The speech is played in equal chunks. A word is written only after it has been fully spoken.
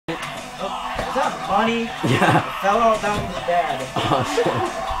Is that funny? Yeah. It fell all down the bed. Oh,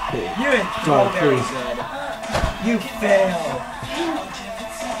 You didn't throw very good. You failed.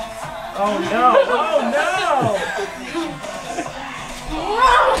 Oh no! Oh no!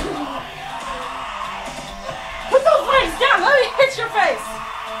 Put those legs down! Let me hit your face!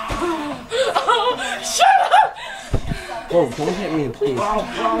 Oh, shut up! Whoa, don't hit me, please. Oh,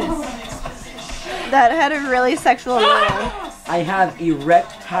 That had a really sexual ring. I have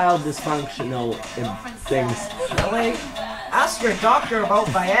erectile dysfunctional things. really? Ask your doctor about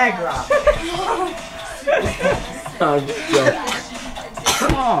Viagra.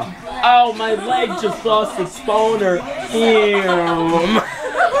 Oh, my leg just lost its boner. Ew.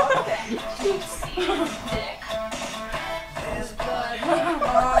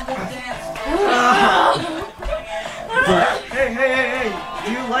 Hey!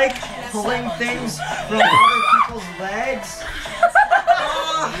 Do you like pulling things from other people's legs?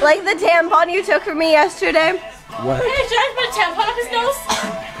 Like the tampon you took from me yesterday. What? Hey, should I put a tampon up his nose?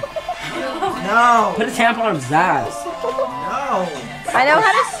 No! Put a tampon on his ass. No! I know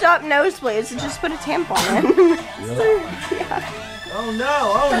how to stop nosebleeds, so just put a tampon in. Really? Yeah. Oh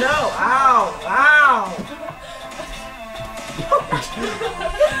no! Oh no! Ow! Ow!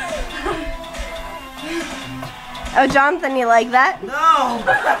 Oh, Jonathan, you like that? No!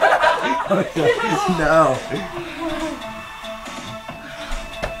 No.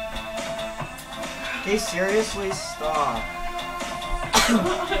 Okay, seriously, stop.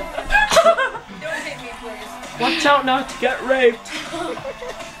 Don't hit me, please. Watch out not to get raped.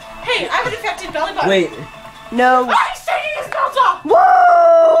 Hey, I have an infected belly button. Wait. No. Oh, he's taking his belt off!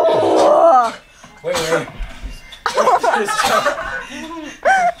 Whoa! Wait.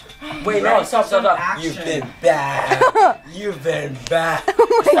 Wait, no, stop. Action. You've been bad. You've been bad.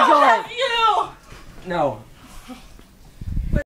 Oh my god. You! No.